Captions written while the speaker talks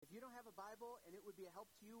a Bible and it would be a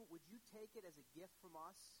help to you, would you take it as a gift from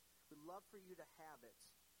us? We'd love for you to have it.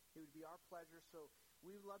 It would be our pleasure. So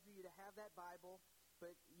we would love for you to have that Bible.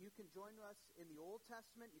 But you can join us in the Old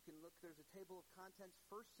Testament. You can look, there's a table of contents,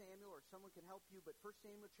 1 Samuel, or someone can help you, but 1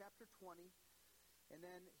 Samuel chapter 20, and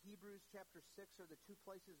then Hebrews chapter 6 are the two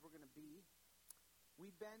places we're going to be.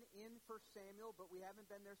 We've been in 1 Samuel, but we haven't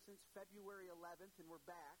been there since February 11th, and we're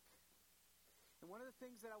back. And one of the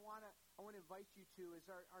things that I want to invite you to is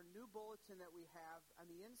our new bulletin that we have. On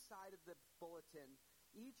the inside of the bulletin,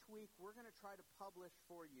 each week we're going to try to publish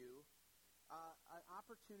for you an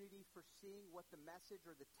opportunity for seeing what the message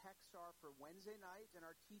or the texts are for Wednesday night in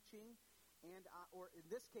our teaching, and or in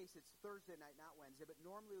this case it's Thursday night, not Wednesday, but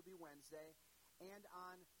normally it will be Wednesday, and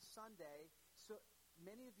on Sunday. So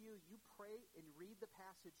many of you pray and read the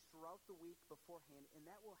passage throughout the week beforehand, and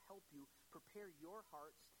that will help you prepare your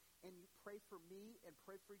hearts, and you pray for me and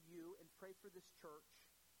pray for you and pray for this church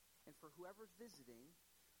and for whoever's visiting.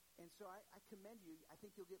 And so I commend you. I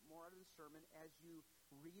think you'll get more out of the sermon as you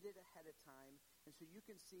read it ahead of time. And so you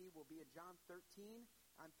can see we'll be at John 13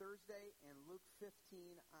 on Thursday and Luke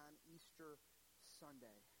 15 on Easter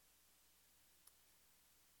Sunday.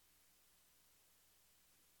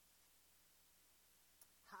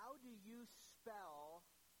 How do you spell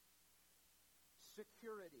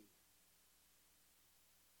security?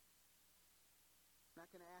 I'm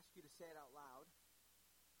not going to ask you to say it out loud.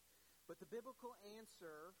 But the biblical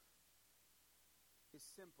answer is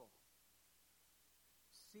simple.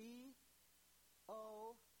 C-O-V-E-N-A-N-T.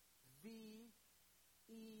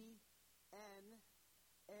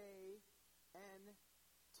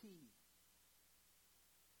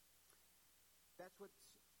 That's what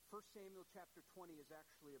 1 Samuel chapter 20 is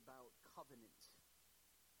actually about, covenant.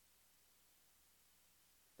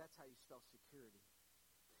 That's how you spell security.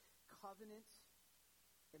 Covenant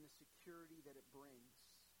and the security that it brings.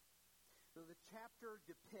 So the chapter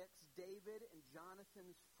depicts David and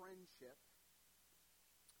Jonathan's friendship.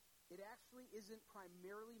 It actually isn't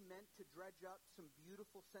primarily meant to dredge up some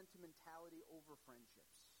beautiful sentimentality over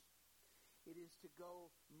friendships. It is to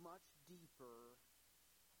go much deeper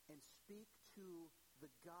and speak to the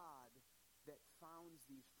God that founds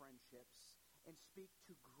these friendships and speak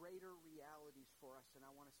to greater realities for us, and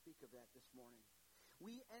I want to speak of that this morning.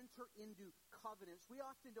 We enter into covenants. We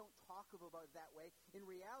often don't talk about it that way. In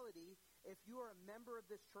reality, if you are a member of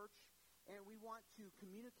this church and we want to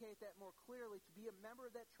communicate that more clearly, to be a member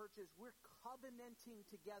of that church is we're covenanting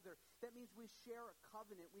together. That means we share a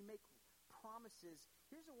covenant. We make promises.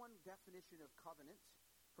 Here's one definition of covenant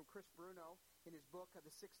from Chris Bruno in his book, The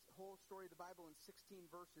Whole Story of the Bible in 16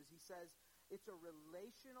 verses. He says, it's a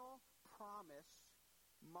relational promise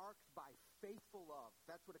marked by faithful love.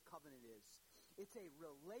 That's what a covenant is. It's a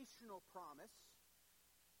relational promise.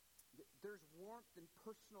 There's warmth and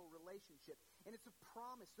personal relationship. And it's a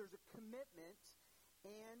promise. There's a commitment.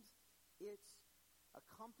 And it's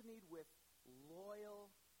accompanied with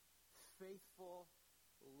loyal, faithful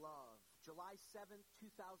love. July 7th,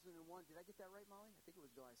 2001. Did I get that right, Molly? I think it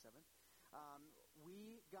was July 7th.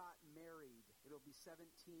 We got married. It'll be 17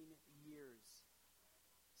 years.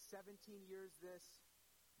 17 years this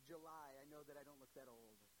July. I know that I don't look that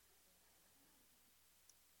old.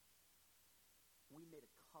 We made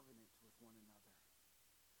a covenant with one another.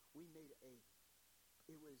 It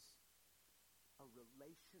was a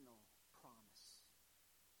relational promise.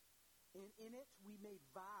 And in it, we made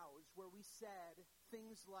vows where we said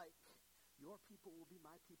things like, your people will be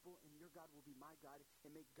my people, and your God will be my God.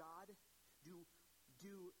 And may God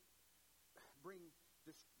bring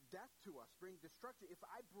death to us, bring destruction. If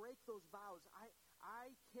I break those vows,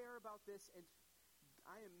 I care about this, and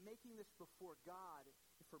I am making this before God,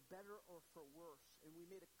 for better or for worse. And we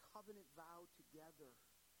made a covenant vow together.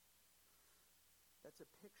 That's a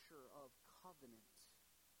picture of covenant.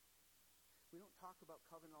 We don't talk about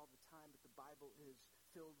covenant all the time, but the Bible is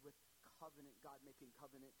filled with covenant, God making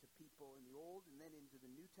covenant to people in the Old, and then into the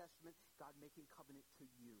New Testament, God making covenant to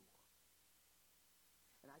you.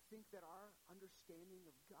 And I think that our understanding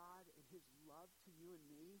of God and His love to you and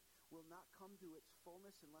me will not come to its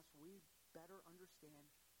fullness unless we better understand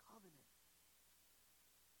covenant.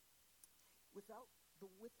 With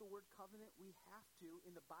the word covenant, we have to,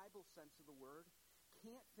 in the Bible sense of the word,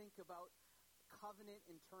 can't think about covenant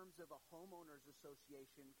in terms of a homeowners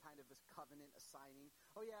association, kind of a covenant assigning.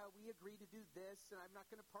 Oh yeah, we agree to do this, and I'm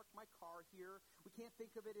not going to park my car here. We can't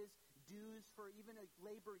think of it as dues for even a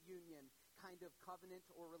labor union kind of covenant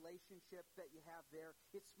or relationship that you have there.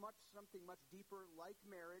 It's something much deeper, like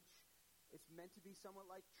marriage. It's meant to be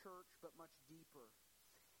somewhat like church, but much deeper.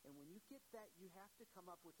 And when you get that, you have to come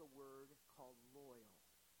up with a word called loyalty.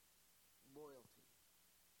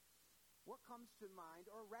 comes to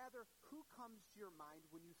mind, or rather, who comes to your mind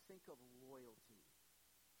when you think of loyalty?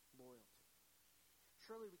 Loyalty.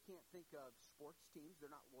 Surely we can't think of sports teams.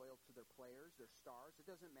 They're not loyal to their players, their stars. It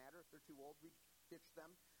doesn't matter if they're too old. We ditch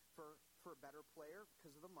them for a better player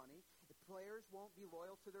because of the money. If players won't be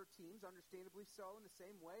loyal to their teams, understandably so, in the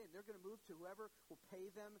same way, and they're going to move to whoever will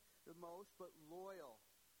pay them the most, but loyal.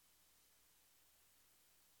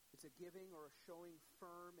 It's a giving or a showing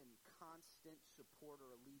firm and constant support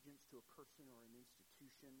or allegiance to a person or an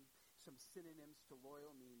institution. Some synonyms to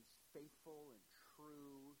loyal means faithful and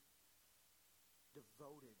true,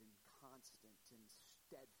 devoted and constant and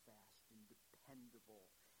steadfast and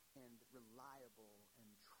dependable and reliable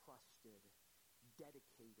and trusted,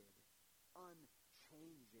 dedicated,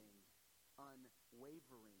 unchanging,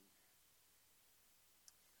 unwavering.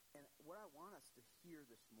 And what I want us to hear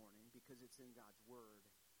this morning, because it's in God's Word,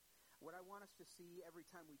 what I want us to see every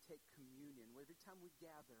time we take communion, every time we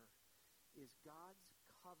gather, is God's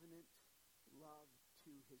covenant love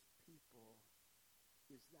to his people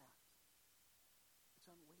is that. It's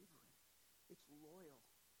unwavering. It's loyal.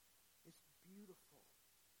 It's beautiful.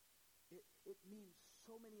 It means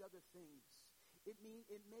so many other things. It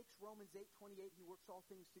makes Romans 8:28, he works all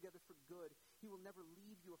things together for good. He will never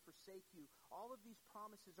leave you or forsake you. All of these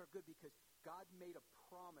promises are good because God made a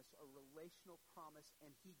promise, a relational promise,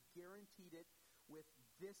 and he guaranteed it with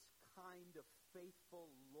this kind of faithful,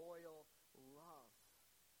 loyal love.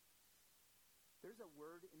 There's a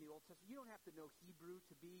word in the Old Testament. You don't have to know Hebrew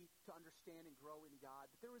to understand and grow in God.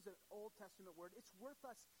 But there was an Old Testament word. It's worth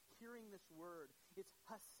us hearing this word. It's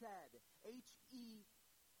hesed. H-E-S-A-D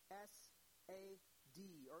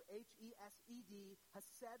or H-E-S-E-D.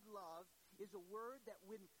 Hesed love is a word that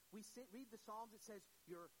when we read the Psalms, it says,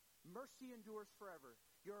 your mercy endures forever.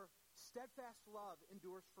 Your steadfast love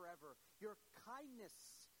endures forever. Your kindness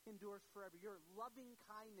endures forever. Your loving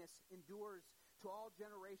kindness endures to all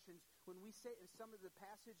generations. When we say in some of the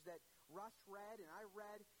passage that Russ read and I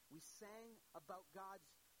read, we sang about God's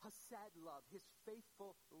hesed love, his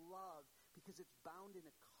faithful love, because it's bound in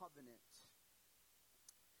a covenant.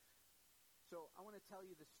 So I want to tell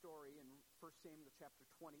you the story in 1 Samuel chapter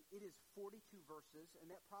 20. It is 42 verses, and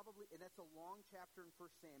that's a long chapter in 1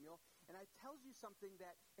 Samuel. And it tells you something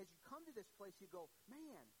that as you come to this place, you go,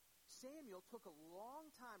 man, Samuel took a long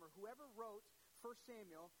time, or whoever wrote 1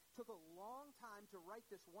 Samuel took a long time to write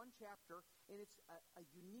this one chapter, and it's a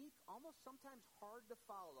unique, almost sometimes hard to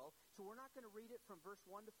follow. So we're not going to read it from verse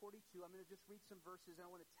 1 to 42. I'm going to just read some verses, and I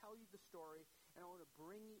want to tell you the story, and I want to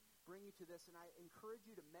bring you to this, and I encourage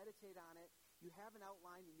you to meditate on it. You have an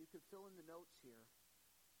outline, and you can fill in the notes here.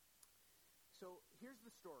 So here's the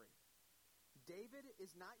story. David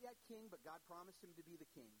is not yet king, but God promised him to be the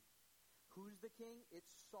king. Who's the king? It's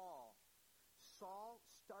Saul. Saul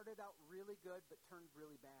started out really good, but turned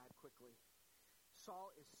really bad quickly.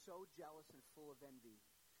 Saul is so jealous and full of envy.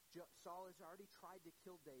 Saul has already tried to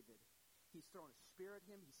kill David. He's thrown a spear at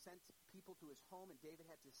him. He sent people to his home, and David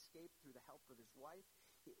had to escape through the help of his wife.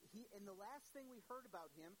 And the last thing we heard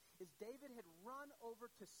about him is David had run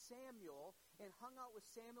over to Samuel and hung out with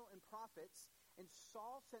Samuel and prophets, and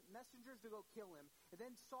Saul sent messengers to go kill him. And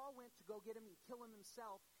then Saul went to go get him and kill him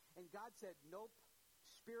himself, and God said, nope.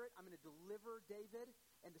 Spirit, I'm going to deliver David.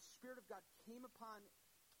 And the Spirit of God came upon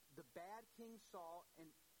the bad King Saul and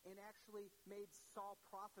actually made Saul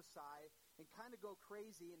prophesy and kind of go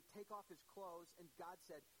crazy and take off his clothes. And God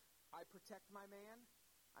said, I protect my man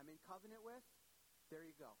I'm in covenant with. There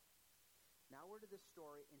you go. Now we're to this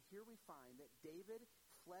story, and here we find that David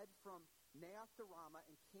fled from Naioth to Ramah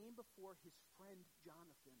and came before his friend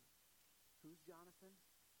Jonathan. Who's Jonathan?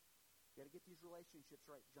 You got to get these relationships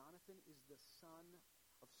right. Jonathan is the son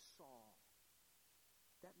of Saul.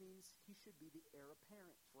 That means he should be the heir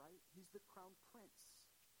apparent, right? He's the crown prince.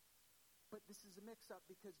 But this is a mix-up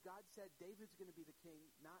because God said David's going to be the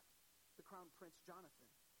king, not the crown prince Jonathan.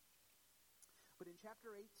 But in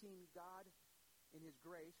chapter 18, God, in his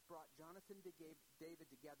grace, brought Jonathan to David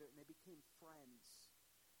together, and they became friends.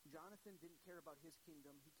 Jonathan didn't care about his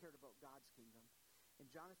kingdom. He cared about God's kingdom. And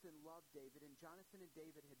Jonathan loved David, and Jonathan and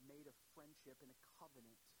David had made a friendship and a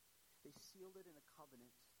covenant. They sealed it in a covenant.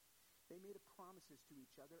 They made promises to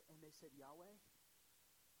each other, and they said, Yahweh,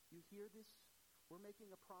 you hear this? We're making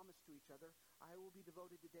a promise to each other. I will be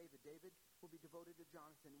devoted to David. David will be devoted to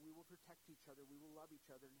Jonathan. We will protect each other. We will love each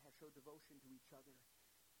other and show devotion to each other.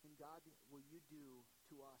 And God, will you do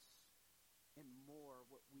to us and more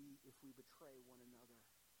if we betray one another?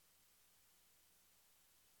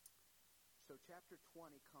 So chapter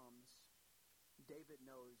 20 comes. David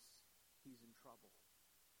knows he's in trouble.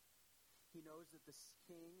 He knows that this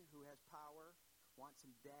king who has power wants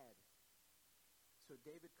him dead. So So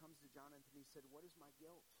David comes to Jonathan and he said, what is my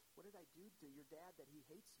guilt? What did I do to your dad that he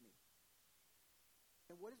hates me?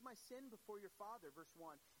 And what is my sin before your father? Verse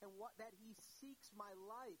 1. And what that he seeks my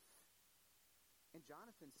life. And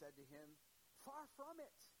Jonathan said to him, far from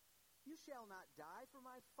it. You shall not die, for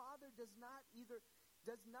my father does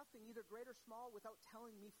nothing, either great or small, without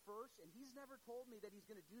telling me first. And he's never told me that he's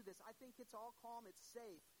going to do this. I think it's all calm. It's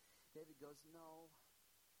safe. David goes, no,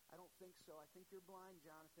 I don't think so. I think you're blind,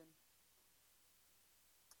 Jonathan.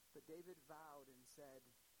 But David vowed and said,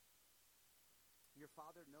 your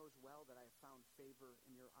father knows well that I have found favor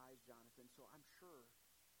in your eyes, Jonathan, so I'm sure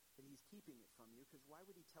that he's keeping it from you, because why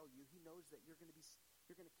would he tell you? He knows that you're going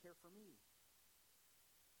to care for me.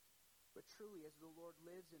 But truly, as the Lord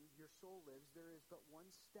lives and your soul lives, there is but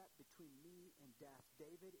one step between me and death.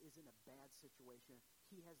 David is in a bad situation.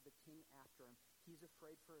 He has the king after him. He's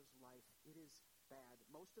afraid for his life. It is bad.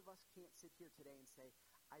 Most of us can't sit here today and say,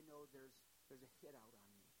 I know there's a hit out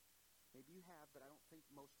on me. Maybe you have, but I don't think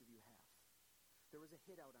most of you have. There was a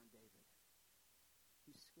hit out on David.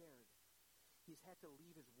 He's scared. He's had to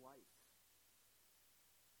leave his wife.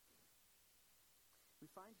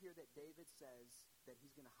 We find here that David says that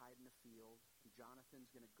he's going to hide in a field, and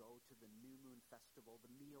Jonathan's going to go to the New Moon Festival,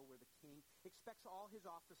 the meal where the king expects all his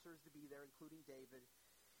officers to be there, including David,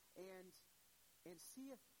 and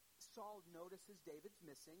see if Saul notices David's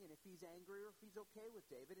missing, and if he's angry or if he's okay with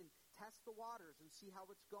David, and test the waters and see how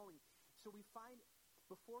it's going. So we find,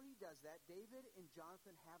 before he does that, David and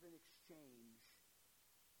Jonathan have an exchange,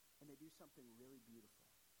 and they do something really beautiful.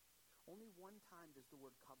 Only one time does the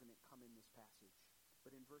word covenant come in this passage,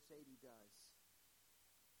 but in verse 8 he does.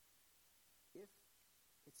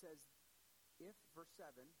 Verse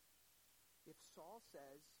 7, if Saul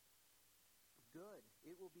says, good,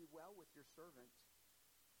 it will be well with your servant,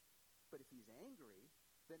 but if he's angry,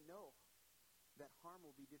 then know that harm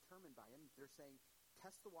will be determined by him. They're saying,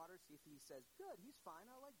 test the water, see if he says, good, he's fine,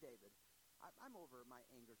 I like David. I'm over my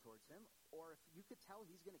anger towards him. Or if you could tell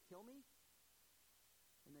he's going to kill me.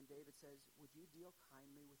 And then David says, would you deal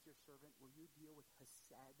kindly with your servant? Will you deal with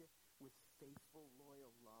hesed, with faithful,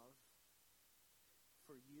 loyal love?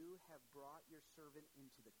 For you have brought your servant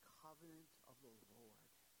into the covenant of the Lord.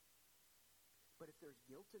 But if there's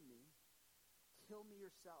guilt in me, kill me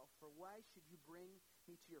yourself. For why should you bring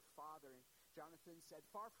me to your father? And Jonathan said,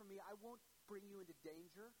 far from me, I won't bring you into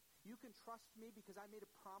danger. You can trust me because I made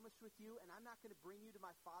a promise with you, and I'm not going to bring you to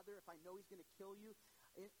my father if I know he's going to kill you.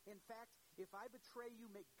 In fact, if I betray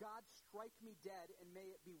you, may God strike me dead, and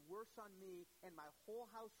may it be worse on me and my whole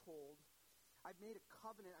household. I've made a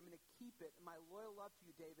covenant. I'm going to keep it, my loyal love to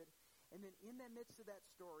you, David. And then in the midst of that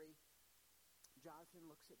story, Jonathan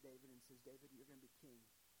looks at David and says, David, you're going to be king.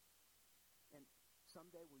 And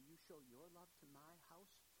someday will you show your love to my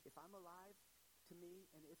house? If I'm alive, to me,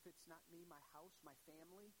 and if it's not me, my house, my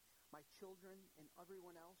family, my children, and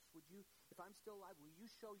everyone else, would you, if I'm still alive, will you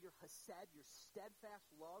show your hesed, your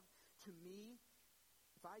steadfast love to me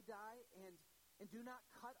if I die, and do not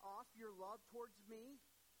cut off your love towards me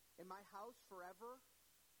and my house forever?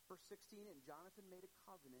 Verse 16, and Jonathan made a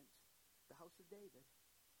covenant, the house of David,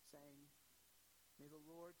 saying, may the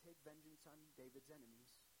Lord take vengeance on David's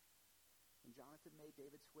enemies. And Jonathan made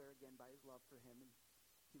David swear again by his love for him, and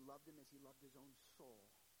he loved him as he loved his own soul.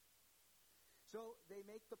 So they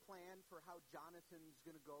make the plan for how Jonathan's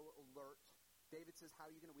going to go alert. David says,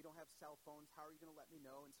 we don't have cell phones. How are you going to let me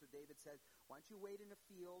know? And so David says, why don't you wait in a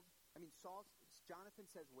field? Jonathan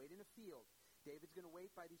says, wait in a field. David's going to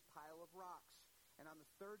wait by these pile of rocks. And on the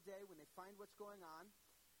third day, when they find what's going on,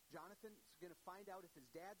 Jonathan's going to find out if his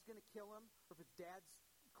dad's going to kill him or if his dad's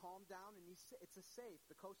calmed down and it's a safe.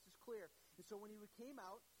 The coast is clear. And so when he came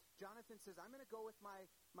out, Jonathan says, I'm going to go with my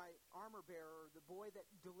armor bearer, the boy that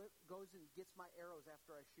goes and gets my arrows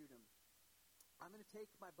after I shoot him. I'm going to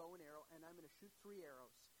take my bow and arrow, and I'm going to shoot 3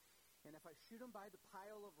 arrows. And if I shoot them by the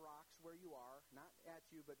pile of rocks where you are, not at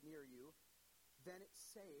you but near you, then it's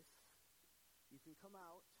safe. You can come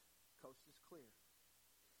out. Coast is clear.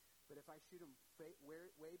 But if I shoot them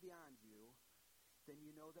way beyond you, then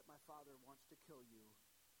you know that my father wants to kill you,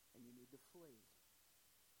 and you need to flee.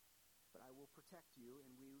 But I will protect you,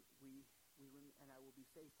 and and I will be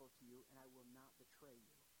faithful to you, and I will not betray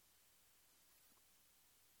you.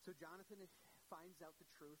 So Jonathan finds out the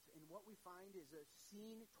truth, and what we find is a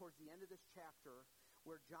scene towards the end of this chapter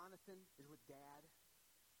where Jonathan is with Dad.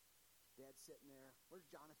 Dad's sitting there. Where's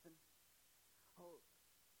Jonathan? Oh,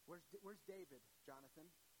 where's David,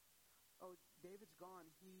 Jonathan? Oh, David's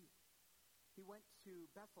gone. He went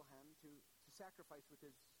to Bethlehem to sacrifice with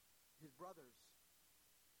his brothers.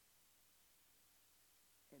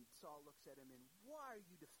 And Saul looks at him and, why are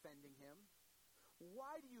you defending him?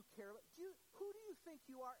 Why do you care? Who do you think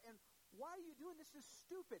you are? And why are you doing this? Is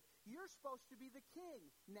stupid. You're supposed to be the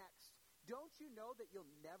king next. Don't you know that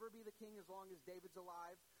you'll never be the king as long as David's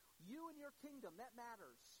alive? You and your kingdom, that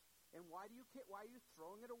matters. And why are you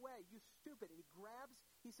throwing it away? You stupid. And he grabs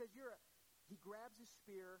his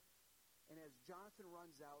spear, and as Jonathan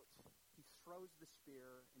runs out, he throws the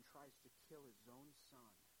spear and tries to kill his own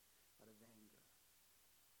son out of anger.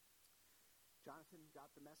 Jonathan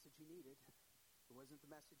got the message he needed. It wasn't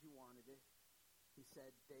the message he wanted it. He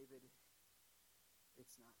said, David,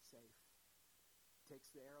 it's not safe.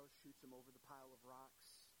 Takes the arrows, shoots him over the pile of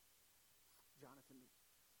rocks. Jonathan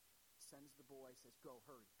sends the boy, says, go,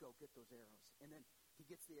 hurry, go get those arrows. And then he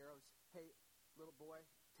gets the arrows. Hey, little boy,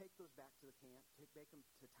 take those back to the camp. Take them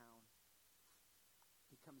to town.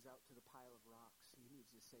 He comes out to the pile of rocks. He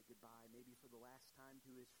needs to say goodbye, maybe for the last time,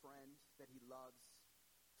 to his friend that he loves.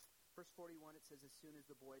 Verse 41, it says, as soon as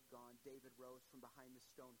the boy had gone, David rose from behind the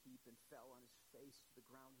stone heap and fell on his face to the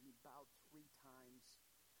ground, and he bowed 3 times.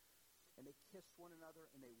 And they kissed one another,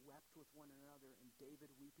 and they wept with one another, and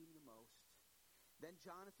David weeping the most. Then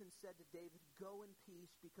Jonathan said to David, go in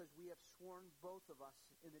peace, because we have sworn both of us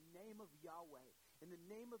in the name of Yahweh, in the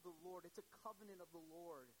name of the Lord. It's a covenant of the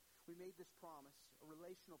Lord. We made this promise, a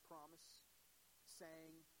relational promise,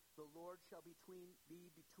 saying, the Lord shall be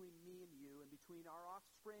between me and you, and between our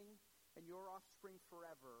offspring and your offspring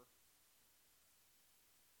forever.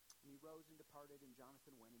 And he rose and departed, and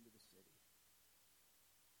Jonathan went into the city.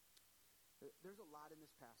 There's a lot in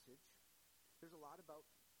this passage. There's a lot about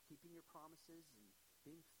keeping your promises and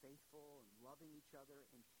being faithful and loving each other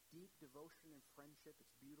and deep devotion and friendship.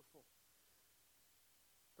 It's beautiful.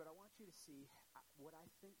 But I want you to see what I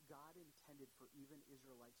think God intended for even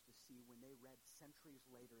Israelites to see when they read centuries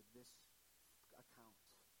later this account.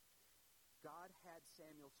 God had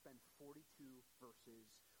Samuel spend 42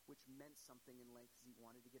 verses, which meant something in length because he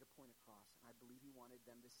wanted to get a point across. And I believe he wanted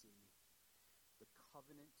them to see the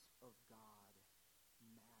covenant of God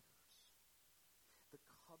matters. The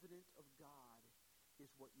covenant of God is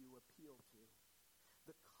what you appeal to.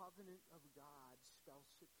 The covenant of God spells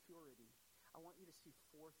security. I want you to see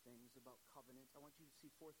 4 things about covenant. I want you to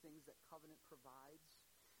see 4 things that covenant provides,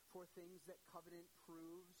 4 things that covenant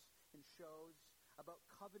proves and shows about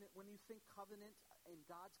covenant. When you think covenant and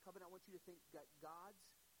God's covenant, I want you to think that God's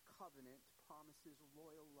covenant promises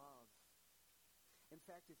loyal love. In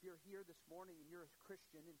fact, if you're here this morning and you're a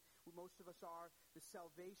Christian, and most of us are, the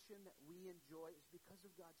salvation that we enjoy is because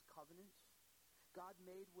of God's covenant. God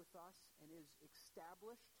made with us and is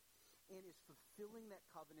established and is fulfilling that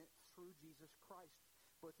covenant through Jesus Christ.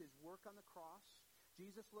 Both his work on the cross,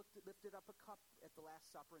 Jesus lifted up a cup at the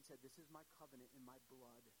Last Supper and said, this is my covenant in my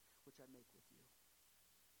blood, which I make with you.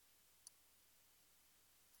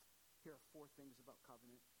 Here are 4 things about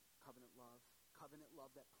covenant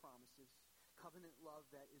love that promises, covenant love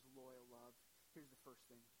that is loyal love. Here's the first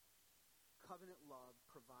thing. Covenant love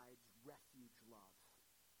provides refuge love.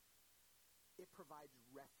 It provides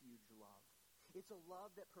refuge love. It's a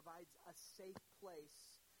love that provides a safe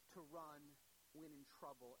place to run when in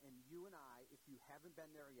trouble. And you and I, if you haven't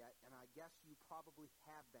been there yet, and I guess you probably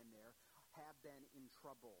have been there, have been in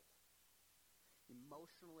trouble.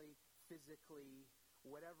 Emotionally, physically,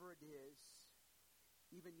 whatever it is,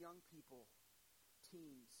 even young people,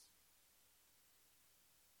 teens.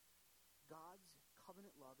 God's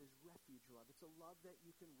covenant love is refuge love. It's a love that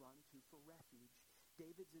you can run to for refuge.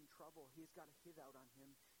 David's in trouble. He's got a hit out on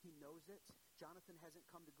him. He knows it. Jonathan hasn't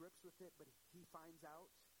come to grips with it, but he finds out.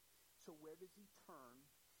 So where does he turn?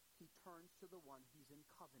 He turns to the one he's in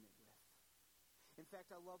covenant with. In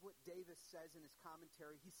fact, I love what Davis says in his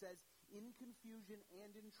commentary. He says, in confusion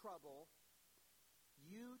and in trouble,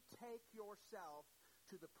 you take yourself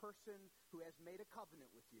to the person who has made a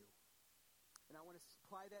covenant with you. And I want to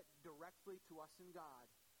apply that directly to us and God.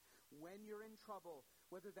 When you're in trouble,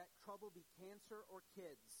 whether that trouble be cancer or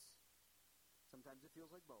kids, sometimes it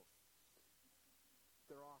feels like both.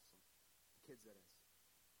 They're awesome. Kids, that is.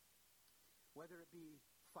 Whether it be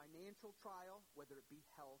financial trial, whether it be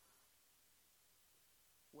health,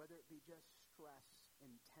 whether it be just stress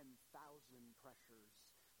and 10,000 pressures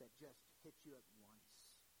that just hit you at once.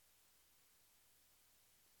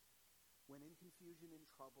 When in confusion and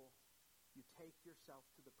trouble, you take yourself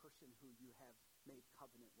to the person who you have made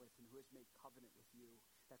covenant with and who has made covenant with you.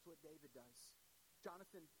 That's what David does.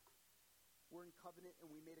 Jonathan, we're in covenant and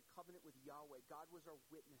we made a covenant with Yahweh. God was our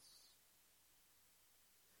witness.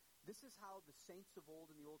 This is how the saints of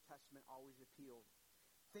old in the Old Testament always appealed.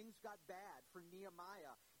 Things got bad for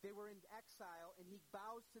Nehemiah. They were in exile, and he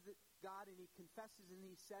bows to God, and he confesses, and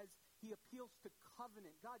he says, he appeals to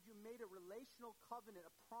covenant. God, you made a relational covenant,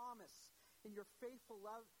 a promise. and your faithful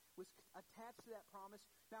love was attached to that promise.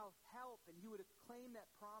 Now help, and you would claim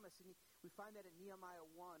that promise. And we find that in Nehemiah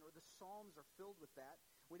 1, or the Psalms are filled with that.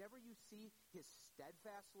 Whenever you see his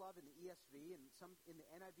steadfast love in the ESV, and some in the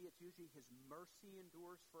NIV, it's usually his mercy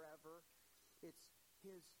endures forever. It's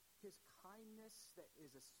his kindness that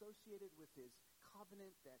is associated with his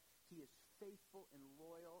covenant, that he is faithful and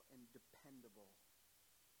loyal and dependable.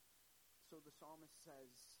 So the psalmist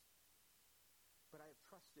says, but I have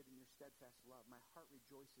trusted in your steadfast love. My heart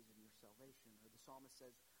rejoices in your salvation. Or the psalmist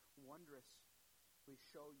says, wondrously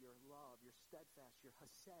show your love, your steadfast, your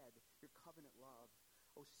hesed, your covenant love.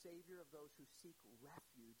 O Savior of those who seek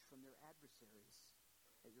refuge from their adversaries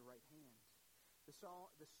at your right hand.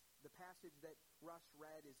 The passage that Russ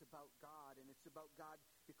read is about God, and it's about God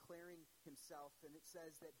declaring himself, and it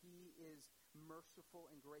says that he is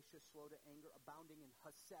merciful and gracious, slow to anger, abounding in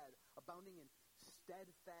hesed, abounding in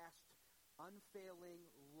steadfast, unfailing,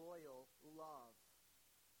 loyal love.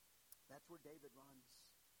 That's where David runs.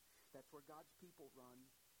 That's where God's people run.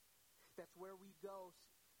 That's where we go.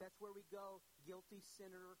 That's where we go, guilty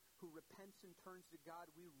sinner who repents and turns to God.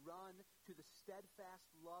 We run to the steadfast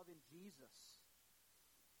love in Jesus.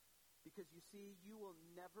 Because you see, you will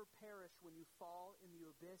never perish when you fall in the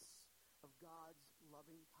abyss of God's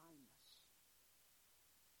loving kindness.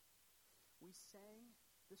 We sang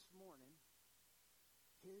this morning,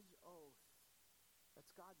 his oath.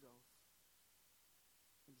 That's God's oath.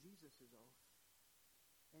 And Jesus' oath.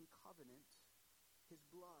 And covenant, his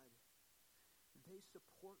blood. They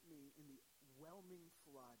support me in the whelming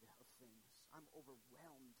flood of things. I'm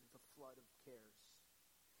overwhelmed with the flood of cares.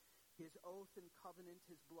 His oath and covenant,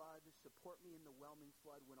 his blood, support me in the whelming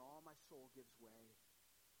flood when all my soul gives way.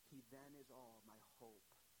 He then is all my hope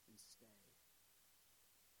and stay.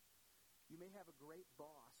 You may have a great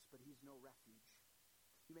boss, but he's no refuge.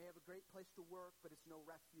 You may have a great place to work, but it's no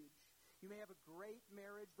refuge. You may have a great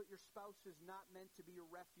marriage, but your spouse is not meant to be your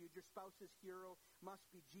refuge. Your spouse's hero must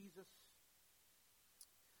be Jesus.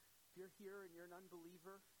 If you're here and you're an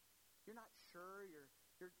unbeliever, you're not sure, you're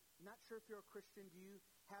not sure if you're a Christian, do you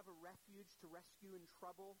have a refuge to rescue in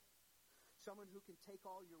trouble? Someone who can take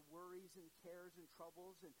all your worries and cares and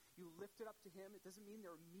troubles and you lift it up to him. It doesn't mean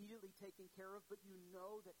they're immediately taken care of, but you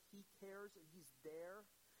know that he cares and he's there.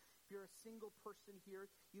 If you're a single person here,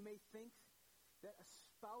 you may think that a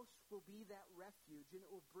spouse will be that refuge and it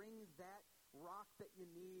will bring that rock that you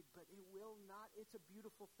need, but it will not. It's a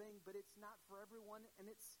beautiful thing, but it's not for everyone, and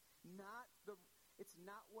it's not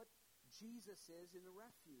what Jesus is in the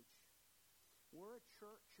refuge. We're a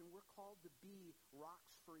church, and we're called to be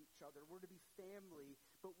rocks for each other. We're to be family,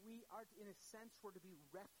 but we are, in a sense, we're to be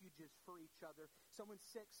refuges for each other. Someone's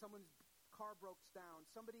sick, someone's car broke down,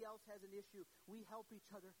 somebody else has an issue. We help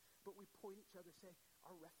each other, but we point each other, say,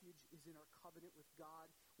 our refuge is in our covenant with God.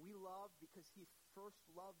 We love because he first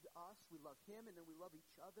loved us. We love him, and then we love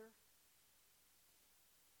each other.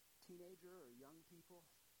 Teenager or young people,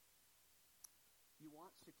 you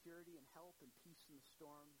want security and help and peace in the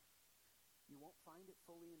storm. You won't find it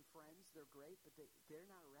fully in friends. They're great, but they're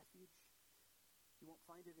not a refuge. You won't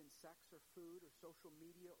find it in sex or food or social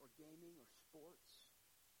media or gaming or sports.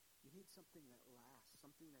 You need something that lasts,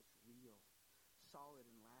 something that's real, solid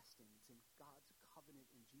and lasting. It's in God's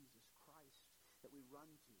covenant in Jesus Christ that we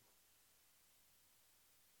run to.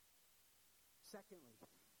 Secondly,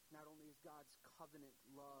 not only is God's covenant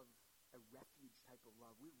love a refuge type of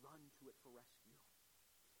love, we run to it for rescue.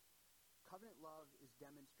 Covenant love is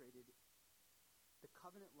demonstrated. The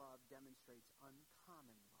covenant love demonstrates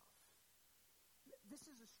uncommon love. This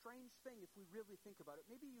is a strange thing if we really think about it.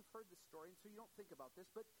 Maybe you've heard this story, and so you don't think about this,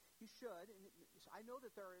 but you should. And I know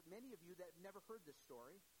that there are many of you that have never heard this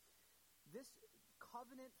story. This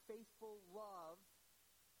covenant faithful love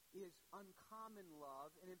is uncommon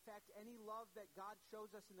love. And in fact, any love that God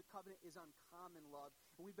shows us in the covenant is uncommon love.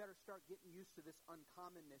 And we better start getting used to this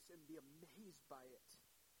uncommonness and be amazed by it.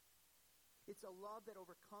 It's a love that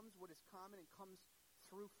overcomes what is common and comes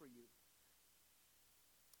through for you.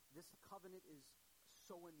 This covenant is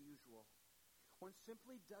so unusual. One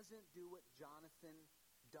simply doesn't do what Jonathan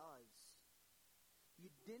does.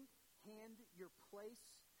 You didn't hand your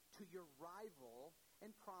place to your rival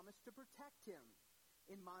and promise to protect him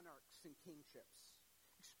in monarchs and kingships,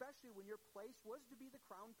 especially when your place was to be the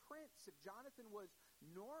crown prince. If Jonathan was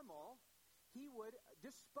normal, he would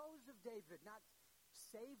dispose of David, not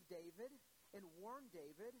save David and warn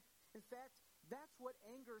David. In fact, that's what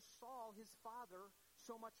angers Saul, his father,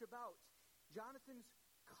 so much about. Jonathan's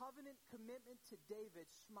covenant commitment to David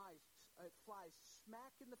flies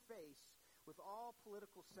smack in the face with all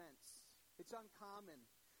political sense. It's uncommon.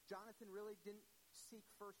 Jonathan really didn't seek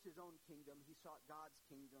first his own kingdom. He sought God's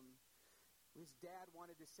kingdom. His dad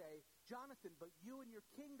wanted to say, Jonathan, but you and your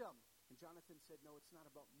kingdom. And Jonathan said, no, it's not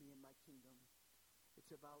about me and my kingdom.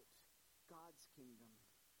 It's about God's kingdom.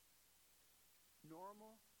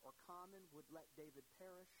 Normal or common would let David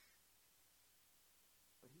perish,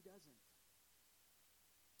 but he doesn't.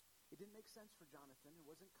 It didn't make sense for Jonathan. It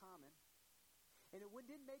wasn't common. And it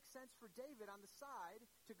didn't make sense for David on the side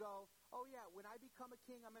to go, oh yeah, when I become a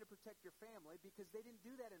king, I'm going to protect your family, because they didn't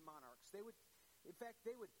do that in monarchs. They would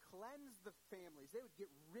cleanse the families. They would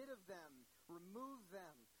get rid of them, remove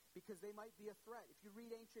them, because they might be a threat. If you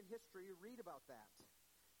read ancient history, you read about that.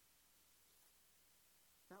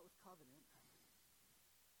 Not with covenant.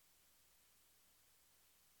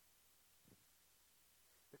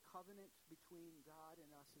 The covenant between God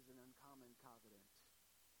and us is an uncommon covenant.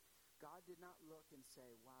 God did not look and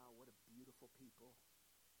say, wow, what a beautiful people.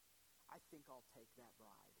 I think I'll take that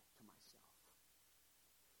bride to myself.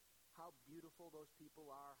 How beautiful those people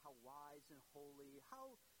are, how wise and holy,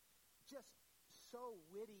 how just so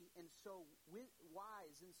witty and so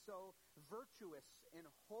wise and so virtuous and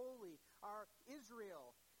holy are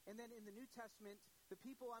Israel. And then in the New Testament, the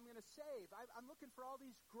people I'm going to save. I'm looking for all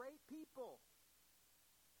these great people.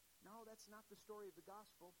 No, that's not the story of the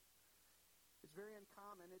gospel. It's very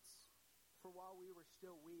uncommon. It's for while we were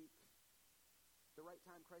still weak, the right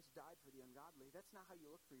time Christ died for the ungodly. That's not how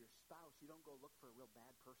you look for your spouse. You don't go look for a real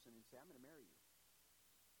bad person and say, I'm going to marry you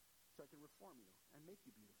so I can reform you and make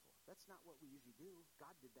you beautiful. That's not what we usually do.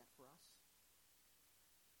 God did that for us.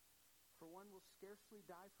 For one will scarcely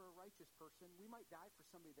die for a righteous person. We might die for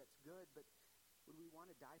somebody that's good, but would we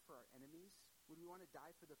want to die for our enemies? Would we want to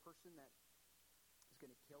die for the person that is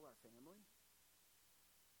going to kill our family?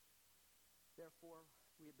 Therefore,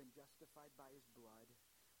 we have been justified by his blood.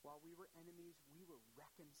 While we were enemies, we were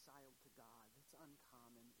reconciled to God. It's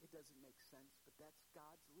uncommon. It doesn't make sense, but that's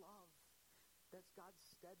God's love. That's God's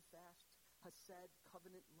steadfast, hesed,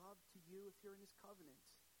 covenant love to you if you're in his covenant.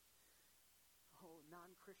 Oh,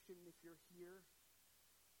 non-Christian, if you're here,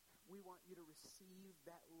 we want you to receive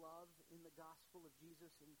that love in the gospel of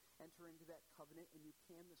Jesus and enter into that covenant. And you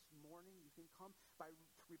can this morning. You can come by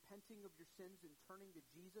repenting of your sins and turning to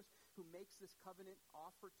Jesus, who makes this covenant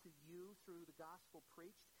offer to you through the gospel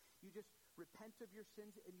preached. You just repent of your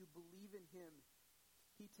sins and you believe in him.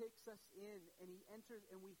 He takes us in and he enters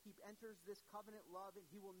this covenant love, and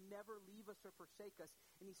he will never leave us or forsake us.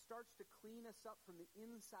 And he starts to clean us up from the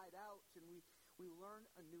inside out, and we learn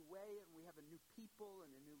a new way, and we have a new people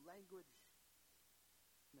and a new language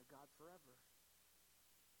and a God forever.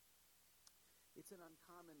 It's an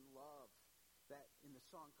uncommon love that in the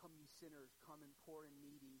song, Come Ye Sinners, Come and Poor and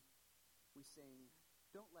Needy, we sing,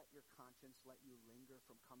 don't let your conscience let you linger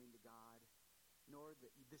from coming to God, nor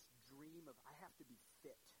this dream of, I have to be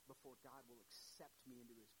fit before God will accept me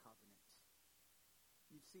into his covenant.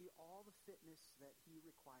 You see, all the fitness that he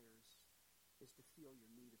requires is to feel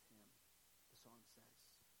your need of him, the song says.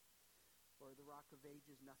 Or the Rock of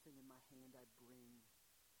Ages, nothing in my hand I bring.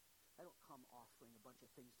 I don't come offering a bunch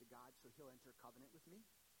of things to God so he'll enter covenant with me.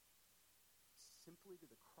 Simply to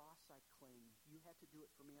the cross I cling. You had to do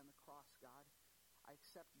it for me on the cross, God. I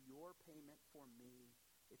accept your payment for me.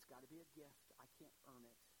 It's got to be a gift. I can't earn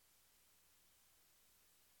it.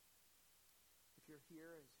 If you're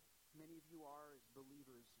here, as many of you are as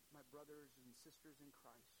believers, my brothers and sisters in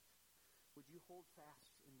Christ, would you hold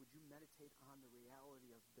fast and would you meditate on the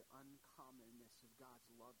reality of the uncommonness of God's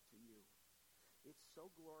love to you? It's so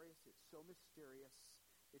glorious. It's so mysterious.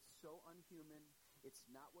 It's so unhuman. It's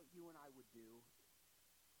not what you and I would do.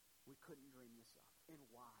 We couldn't dream this up. And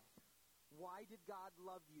why? Why did God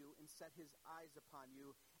love you and set his eyes upon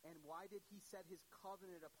you? And why did he set his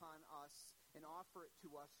covenant upon us and offer it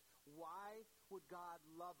to us? Why would God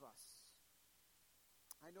love us?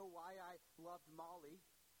 I know why I loved Molly.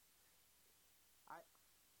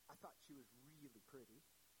 I thought she was really pretty.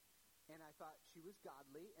 And I thought she was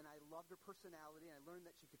godly. And I loved her personality. And I learned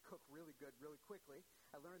that she could cook really good really quickly.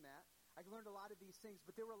 I learned that. I learned a lot of these things.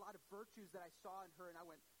 But there were a lot of virtues that I saw in her. And I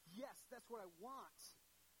went, yes, that's what I want.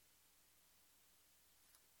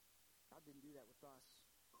 God didn't do that with us.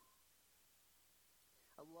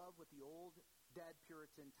 I love what the old dead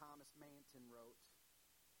Puritan Thomas Manton wrote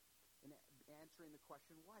in answering the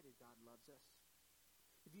question, why did God love us?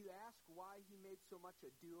 If you ask why he made so much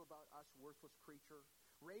ado about us worthless creature,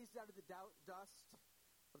 raised out of the dust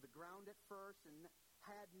of the ground at first and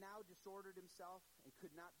had now disordered himself and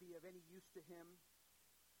could not be of any use to him,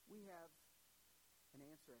 we have an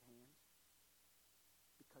answer at hand.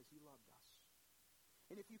 Because he loved us.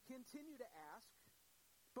 And if you continue to ask,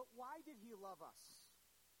 but why did he love us?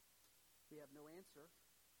 We have no answer,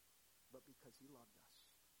 but because he loved us.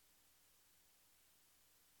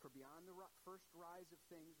 For beyond the first rise of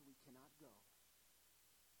things, we cannot go.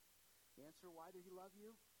 The answer, why did he love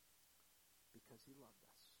you? Because he loved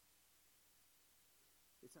us.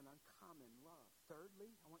 It's an uncommon love.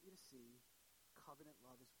 Thirdly, I want you to see covenant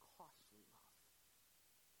love is costly love.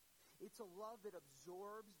 It's a love that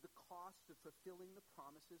absorbs the cost of fulfilling the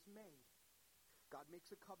promises made. God makes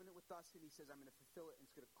a covenant with us, and he says, I'm going to fulfill it, and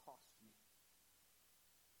it's going to cost me.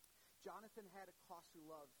 Jonathan had a costly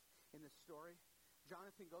love in this story.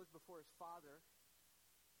 Jonathan goes before his father.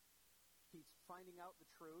 He's finding out the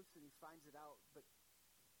truth, and he finds it out. But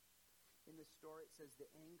in this story, it says the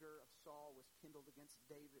anger of Saul was kindled against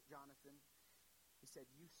Jonathan. He said,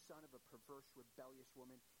 you son of a perverse, rebellious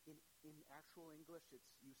woman. In actual English,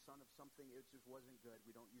 it's you son of something. It just wasn't good.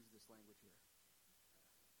 We don't use this language here.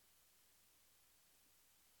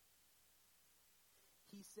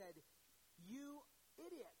 He said, you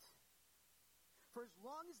idiot. For as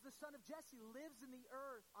long as the son of Jesse lives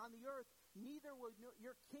on the earth, neither will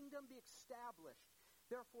your kingdom be established.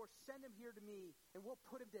 Therefore, send him here to me, and we'll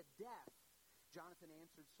put him to death. Jonathan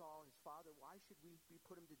answered Saul, his father, why should we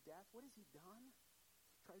put him to death? What has he done?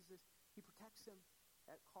 He protects him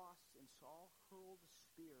at cost, and Saul hurled a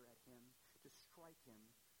spear at him to strike him.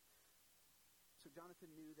 So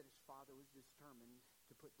Jonathan knew that his father was determined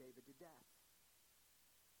to put David to death.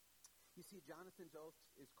 You see, Jonathan's oath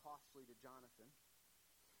is costly to Jonathan.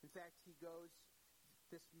 In fact, he goes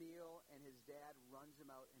this meal, and his dad runs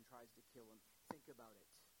him out and tries to kill him. Think about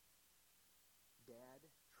it. Dad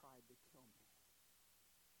tried to kill me.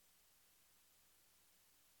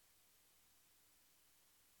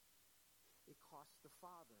 It cost the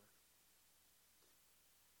Father.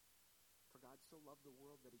 For God so loved the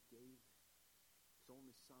world that he gave his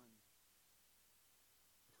only Son,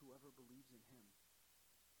 that whoever believes in him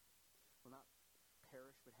will not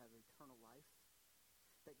perish but have eternal life.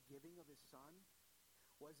 That giving of his Son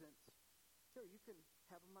wasn't, sure, you can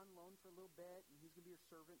have him on loan for a little bit, and he's going to be your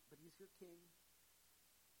servant, but he's your king.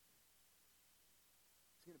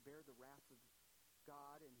 He's going to bear the wrath of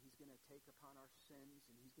God, and he's going to take upon our sins,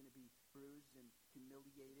 and he's going to be bruised and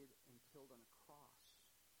humiliated and killed on a cross.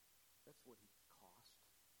 That's what he cost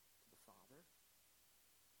to the Father.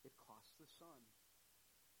 It cost the Son.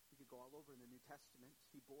 You could go all over in the New Testament.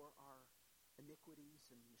 He bore our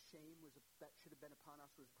iniquities, and the shame that should have been upon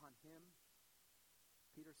us was upon him.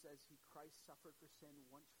 Peter says Christ suffered for sin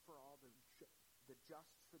once for all, the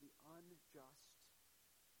just for the unjust,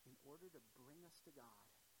 in order to bring us to God.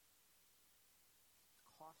 It's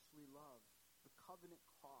costly love. The covenant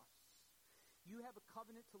costs. You have a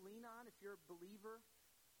covenant to lean on if you're a believer.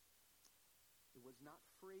 It was not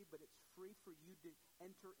free, but it's free for you to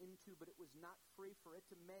enter into, but it was not free for it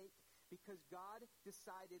to make, because God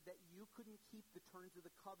decided that you couldn't keep the terms of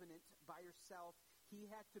the covenant by yourself. He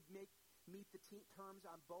had to meet the terms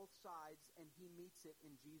on both sides, and he meets it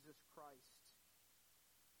in Jesus Christ.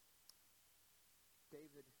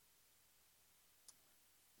 David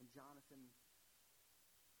and Jonathan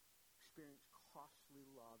experienced costly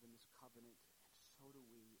love in this covenant, and so do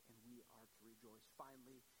we, and we are to rejoice.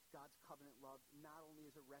 Finally, God's covenant love not only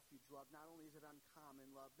is a refuge love, not only is it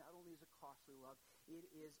uncommon love, not only is it costly love, it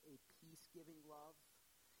is a peace-giving love.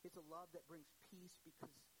 It's a love that brings peace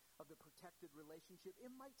because of the protected relationship.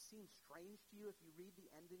 It might seem strange to you if you read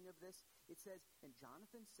the ending of this. It says, and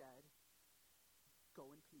Jonathan said,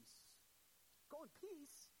 go in peace. Go in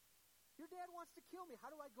peace? Your dad wants to kill me.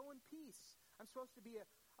 How do I go in peace? I'm supposed to be a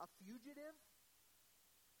fugitive?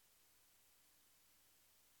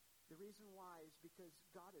 The reason why is because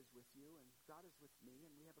God is with you, and God is with me,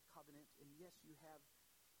 and we have a covenant. And yes, you have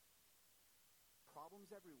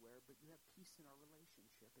problems everywhere, but you have peace in our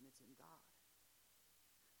relationship, and it's in God.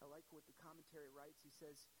 I like what the commentary writes. He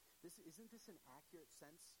says, isn't this an accurate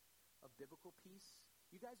sense of biblical peace?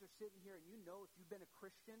 You guys are sitting here, and you know, if you've been a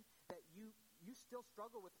Christian, that you still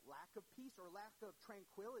struggle with lack of peace or lack of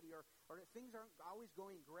tranquility, or that things aren't always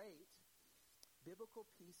going great. Biblical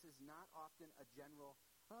peace is not often a general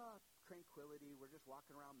tranquility, we're just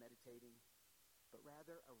walking around meditating, but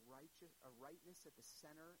rather a rightness at the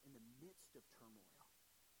center in the midst of turmoil.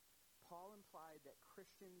 Paul implied that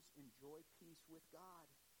Christians enjoy peace with God,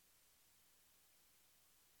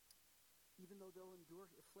 even though they'll endure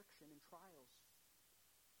affliction and trials.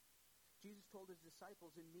 Jesus told his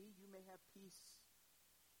disciples, in me you may have peace,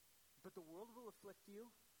 but the world will afflict you,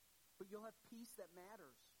 but you'll have peace that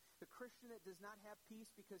matters. The Christian that does not have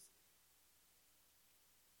peace because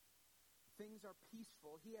things are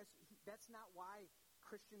peaceful, that's not why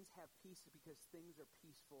Christians have peace, because things are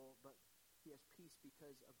peaceful, but he has peace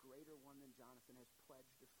because a greater one than Jonathan has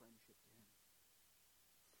pledged a friendship to him.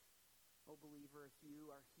 Oh, believer, if you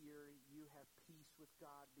are here, you have peace with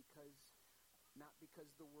God not because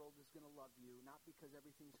the world is going to love you, not because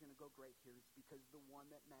everything's going to go great here. It's because the one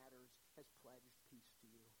that matters has pledged peace to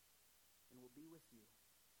you and will be with you.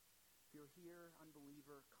 If you're here,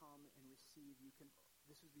 unbeliever, come and receive.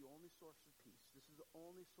 This is the only source of peace. This is the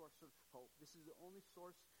only source of hope. This is the only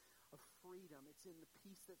source of freedom. It's in the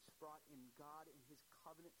peace that's brought in God and his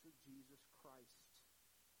covenant through Jesus Christ.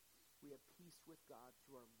 We have peace with God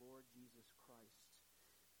through our Lord Jesus Christ.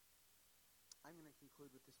 I'm going to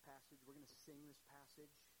conclude with this passage. We're going to sing this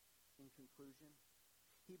passage in conclusion.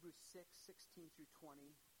 Hebrews 6:16 through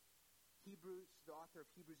 20. The author of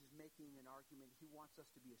Hebrews is making an argument. He wants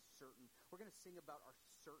us to be certain. We're going to sing about our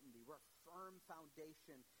certainty. We're a firm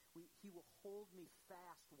foundation. He will hold me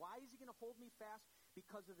fast. Why is he going to hold me fast?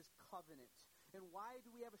 Because of his covenant. And why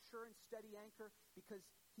do we have a sure and steady anchor? Because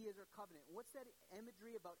he is our covenant. What's that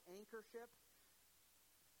imagery about anchorship?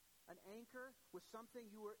 An anchor was something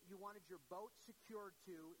you wanted your boat secured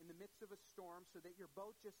to in the midst of a storm so that your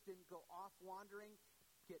boat just didn't go off wandering,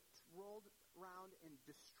 get rolled around and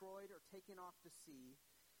destroyed or taken off to sea.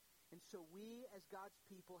 And so we, as God's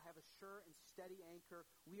people, have a sure and steady anchor.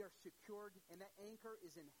 We are secured, and that anchor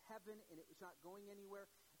is in heaven, and it was not going anywhere.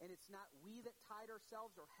 And it's not we that tied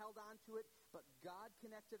ourselves or held on to it, but God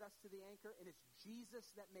connected us to the anchor, and it's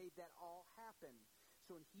Jesus that made that all happen.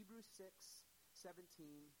 So in Hebrews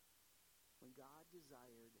 6:17, when God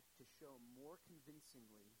desired to show more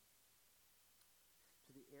convincingly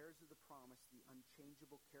to the heirs of the promise the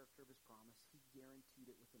unchangeable character of his promise, he guaranteed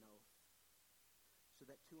it with an oath. So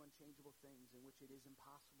that two unchangeable things in which it is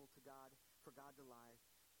impossible for God to lie.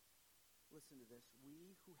 Listen to this.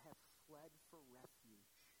 We who have fled for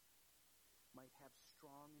refuge might have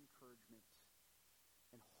strong encouragement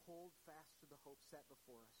and hold fast to the hope set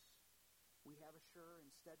before us. We have a sure and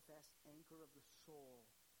steadfast anchor of the soul,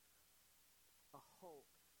 a hope.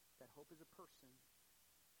 That hope is a person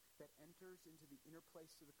that enters into the inner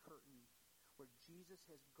place of the curtain where Jesus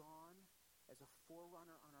has gone as a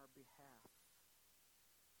forerunner on our behalf.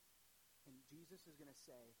 And Jesus is going to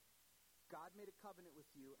say, God made a covenant with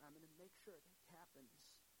you, and I'm going to make sure that happens.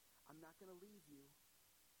 I'm not going to leave you.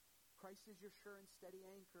 Christ is your sure and steady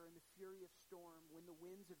anchor in the fury of storm, when the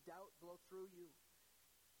winds of doubt blow through you,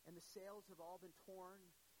 and the sails have all been torn,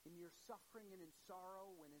 in your suffering and in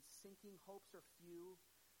sorrow, when its sinking hopes are few.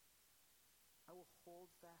 I will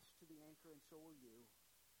hold fast to the anchor, and so will you.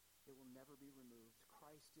 It will never be removed.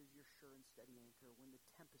 Christ is your sure and steady anchor when the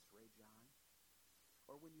tempests rage on,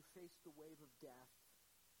 or when you face the wave of death,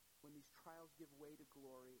 when these trials give way to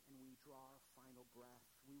glory and we draw our final breath.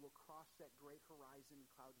 We will cross that great horizon,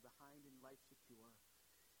 clouds behind and life secure.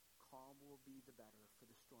 Calm will be the better for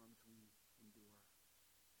the storms we endure.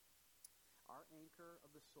 Our anchor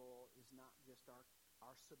of the soul is not just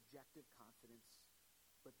our subjective confidence,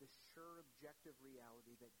 but the sure objective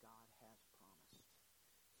reality that God has promised.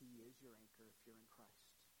 He is your anchor if you're in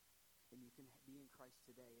Christ. And you can be in Christ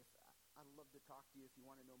today. I'd love to talk to you if you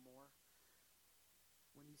want to know more.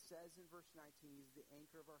 When he says in verse 19, he's the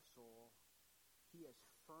anchor of our soul, he has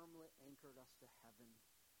firmly anchored us to heaven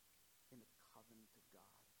in the covenant of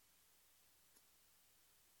God.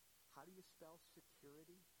 How do you spell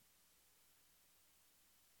security?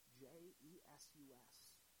 J-E-S-U-S.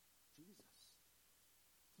 Jesus.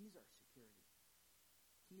 He's our security.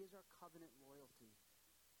 He is our covenant loyalty.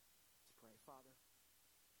 Let's pray. Father,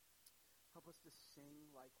 help us to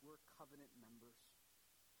sing like we're covenant members.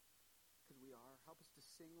 Because we are. Help us to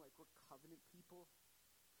sing like we're covenant people.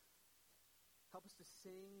 Help us to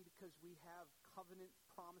sing because we have covenant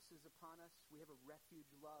promises upon us. We have a refuge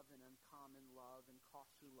love and uncommon love and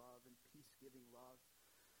costly love and peace-giving love.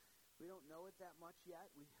 We don't know it that much yet.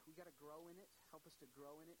 We got to grow in it. Help us to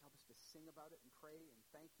grow in it. Help us to sing about it and pray and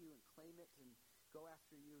thank you and claim it and go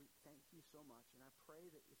after you. Thank you so much. And I pray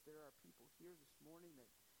that if there are people here this morning that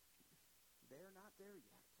they're not there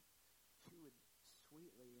yet, you would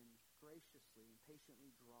sweetly and graciously and patiently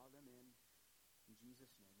draw them in. In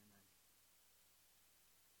Jesus' name, amen.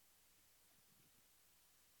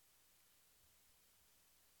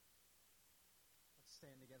 Let's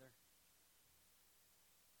stand together.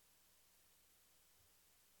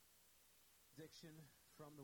 Addiction